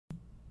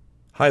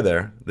Hi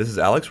there, this is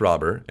Alex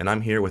Robber, and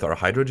I'm here with our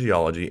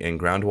Hydrogeology and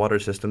Groundwater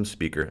Systems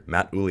speaker,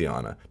 Matt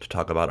Uliana, to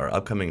talk about our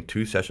upcoming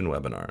two-session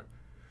webinar.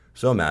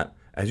 So Matt,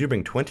 as you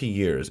bring 20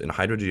 years in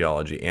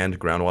hydrogeology and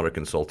groundwater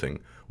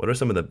consulting, what are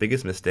some of the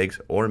biggest mistakes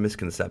or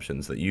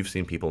misconceptions that you've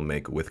seen people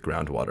make with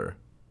groundwater?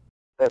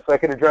 If I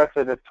could address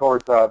it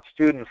towards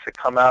students that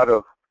come out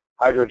of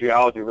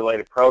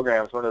hydrogeology-related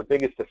programs, one of the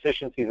biggest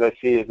deficiencies I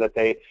see is that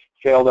they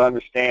fail to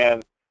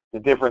understand the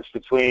difference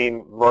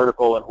between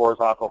vertical and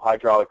horizontal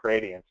hydraulic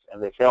gradients,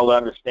 and they fail to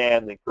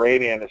understand that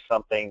gradient is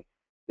something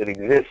that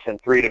exists in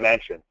three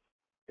dimensions.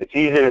 It's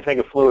easy to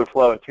think of fluid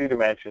flow in two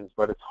dimensions,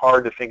 but it's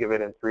hard to think of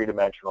it in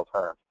three-dimensional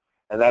terms,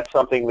 and that's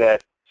something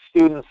that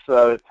students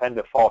tend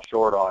to fall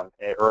short on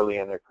early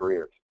in their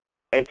careers.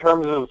 In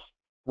terms of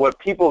what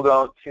people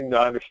don't seem to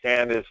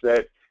understand is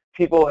that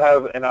people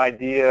have an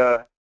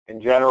idea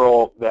in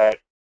general that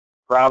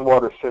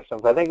groundwater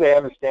systems, I think they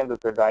understand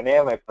that they're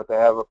dynamic, but they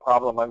have a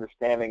problem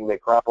understanding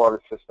that groundwater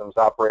systems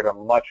operate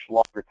on much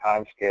longer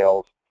time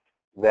scales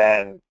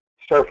than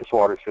surface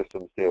water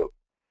systems do.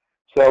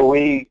 So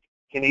we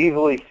can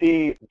easily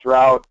see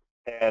drought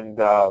and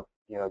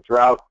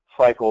drought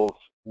cycles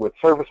with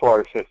surface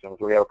water systems.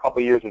 We have a couple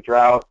of years of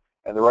drought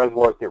and the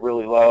reservoirs get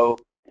really low.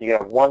 You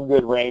have one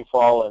good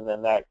rainfall and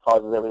then that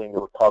causes everything to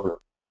recover.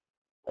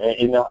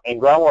 In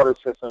groundwater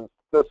systems,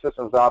 those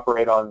systems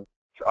operate on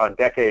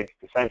decades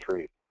to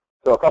centuries.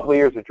 So a couple of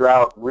years of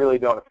drought really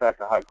don't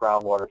affect a high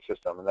groundwater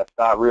system, and that's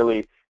not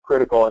really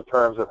critical in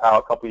terms of how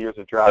a couple of years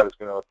of drought is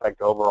going to affect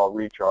the overall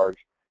recharge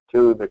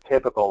to the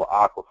typical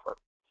aquifer.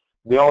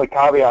 The only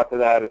caveat to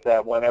that is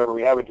that whenever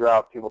we have a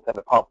drought, people tend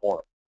to pump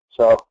more.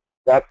 So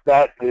that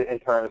in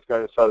turn is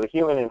going to, so the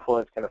human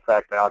influence can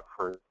affect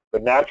aquifers,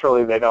 but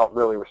naturally they don't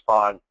really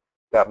respond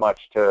that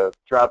much to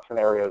drought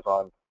scenarios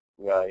on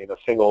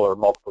single or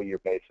multiple year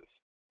basis.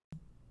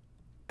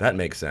 That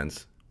makes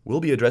sense. We'll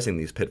be addressing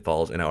these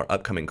pitfalls in our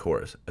upcoming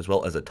course, as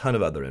well as a ton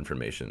of other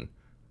information.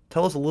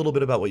 Tell us a little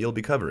bit about what you'll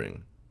be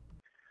covering.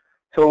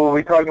 So we'll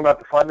be talking about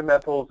the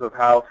fundamentals of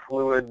how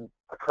fluid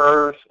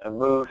occurs and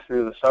moves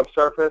through the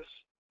subsurface.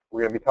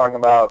 We're going to be talking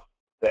about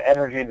the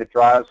energy that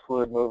drives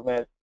fluid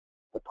movement,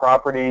 the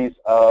properties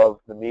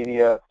of the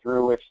media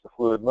through which the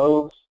fluid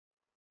moves.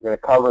 We're going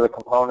to cover the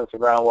components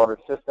of groundwater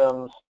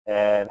systems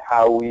and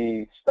how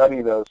we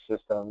study those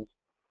systems.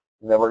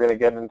 And then we're going to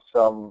get into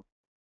some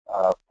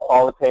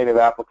qualitative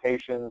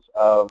applications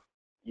of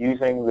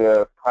using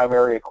the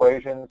primary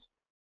equations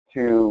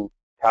to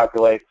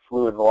calculate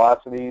fluid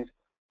velocities,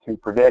 to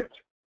predict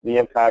the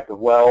impact of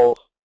wells,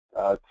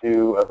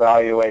 to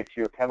evaluate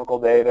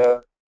geochemical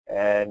data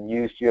and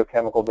use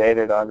geochemical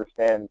data to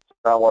understand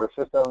groundwater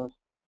systems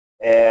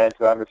and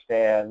to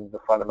understand the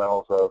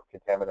fundamentals of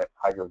contaminant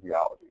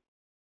hydrogeology.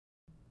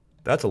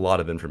 That's a lot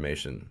of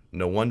information.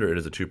 No wonder it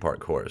is a two-part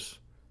course.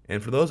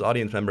 And for those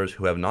audience members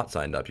who have not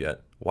signed up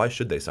yet, why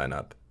should they sign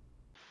up?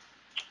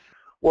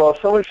 Well,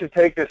 someone should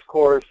take this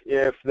course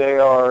if they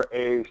are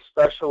a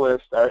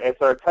specialist, if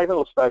they're a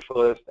technical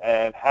specialist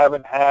and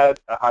haven't had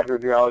a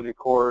hydrogeology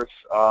course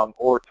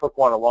or took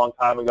one a long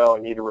time ago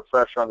and need a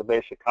refresher on the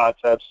basic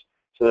concepts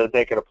so that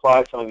they can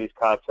apply some of these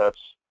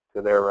concepts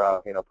to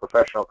their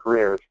professional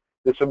careers.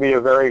 This would be a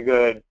very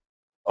good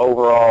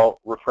overall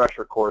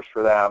refresher course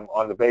for them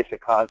on the basic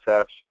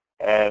concepts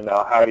and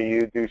how do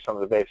you do some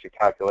of the basic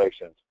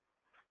calculations.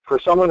 For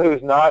someone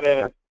who's not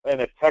in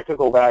a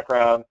technical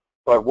background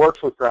but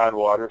works with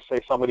groundwater, say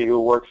somebody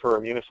who works for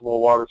a municipal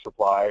water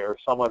supply or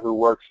someone who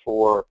works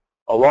for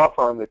a law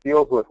firm that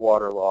deals with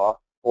water law,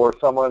 or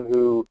someone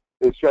who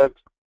is just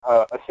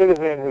a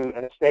citizen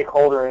and a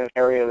stakeholder in an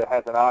area that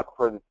has an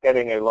aquifer that's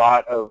getting a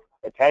lot of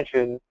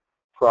attention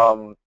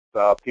from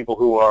people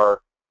who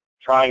are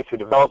trying to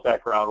develop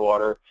that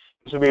groundwater.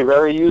 This would be a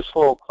very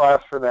useful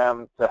class for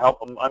them to help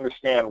them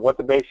understand what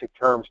the basic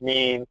terms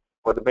mean,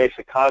 what the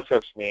basic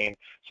concepts mean,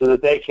 so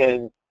that they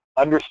can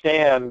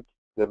understand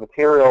the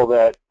material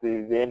that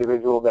the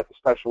individual, that the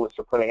specialists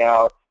are putting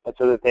out, and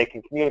so that they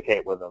can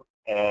communicate with them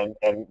and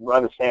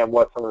understand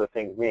what some of the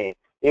things mean.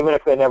 Even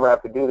if they never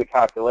have to do the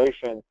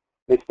calculation,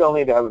 they still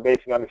need to have a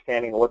basic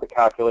understanding of what the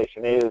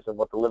calculation is and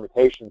what the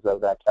limitations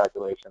of that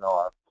calculation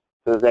are,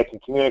 so that they can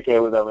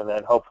communicate with them and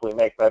then hopefully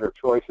make better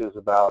choices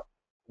about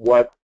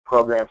what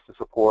programs to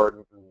support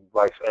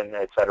and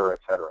et cetera, et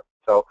cetera.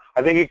 So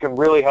I think it can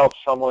really help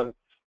someone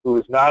who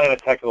is not in a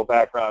technical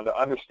background to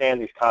understand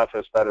these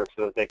concepts better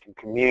so that they can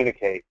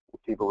communicate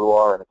with people who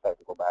are in a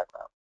technical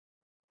background.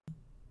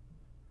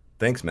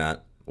 Thanks,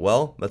 Matt.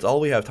 Well, that's all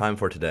we have time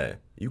for today.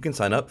 You can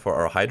sign up for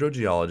our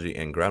Hydrogeology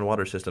and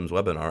Groundwater Systems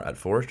webinar at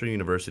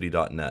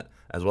forestryuniversity.net,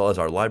 as well as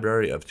our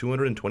library of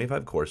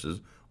 225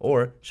 courses,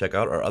 or check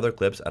out our other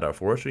clips at our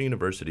Forestry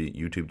University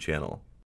YouTube channel.